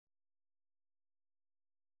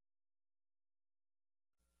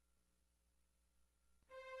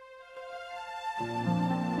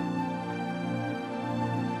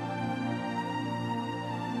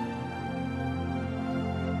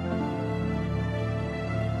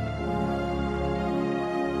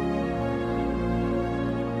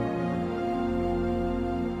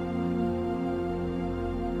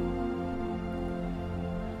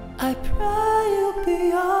I pray you'll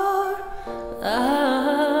be our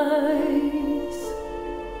eyes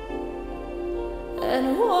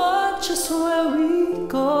and watch us where we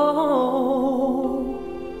go,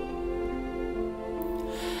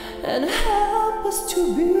 and help us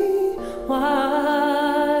to be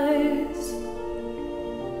wise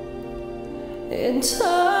in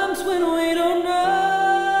times when we don't know.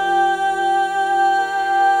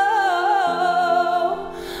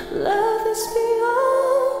 Let this be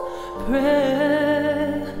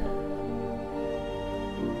prayer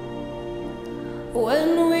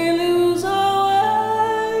when we lose our way.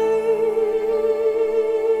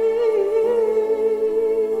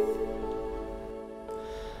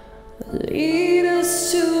 Lead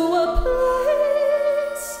us to a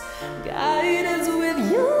place, guide us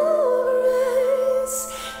with your grace,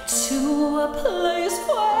 to a place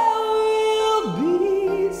where we'll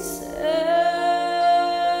be safe.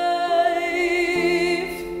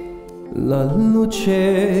 La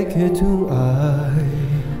luce che tu hai,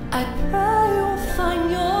 I pray you'll find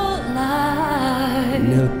your light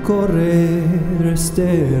nel cuore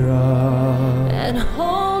resterà, and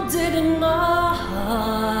hold it in my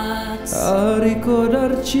heart, a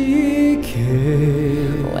ricordarci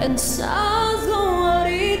che when stars go out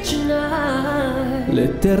each night,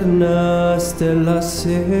 l'eterna stella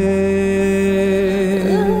sei.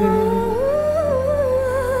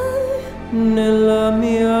 Nella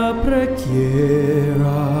mia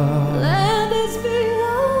preghiera, let this be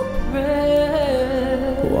your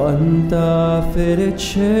prayer. Quanta fede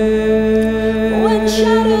c'è When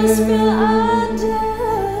shadows fill our day,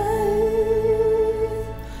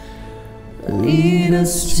 lead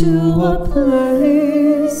us to a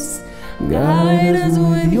place, guide us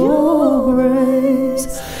with your grace,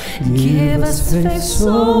 give us faith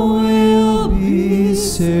so we'll be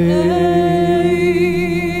safe.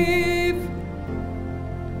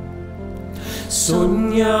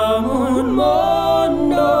 Sogniamo un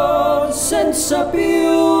mondo senza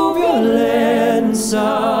più violenza,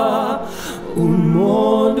 un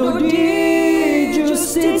mondo di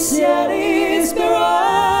giustizia e di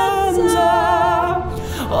speranza.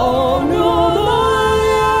 Oh no, ma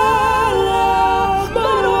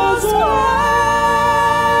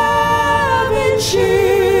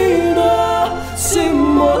vicino,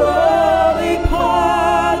 simbolo di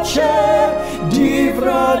pace, di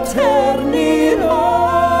fraternità.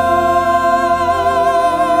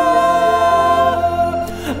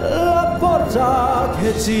 La porta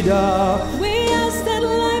che ci dà, we ask that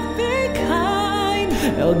life be kind,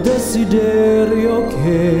 è il desiderio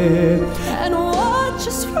che and watch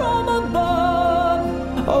us from above.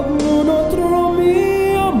 ognuno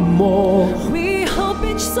trovi amore We hope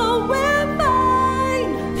each soul will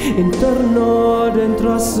find interno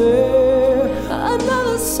dentro a sé.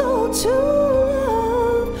 another soul to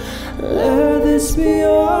love. Let this be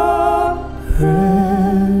our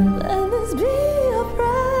prayer, Let this be a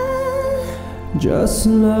prayer, just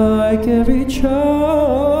like every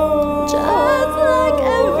child. just like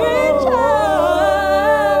every child.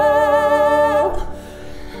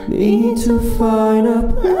 Need to find a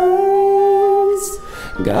place,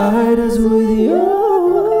 guide us with your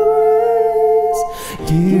grace,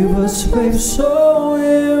 give us faith so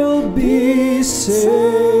we'll be safe.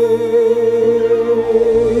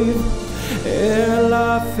 E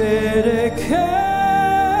la fede che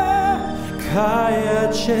hai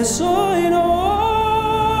acceso in noi,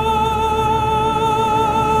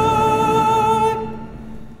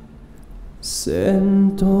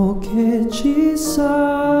 sento che ci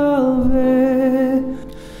salverà.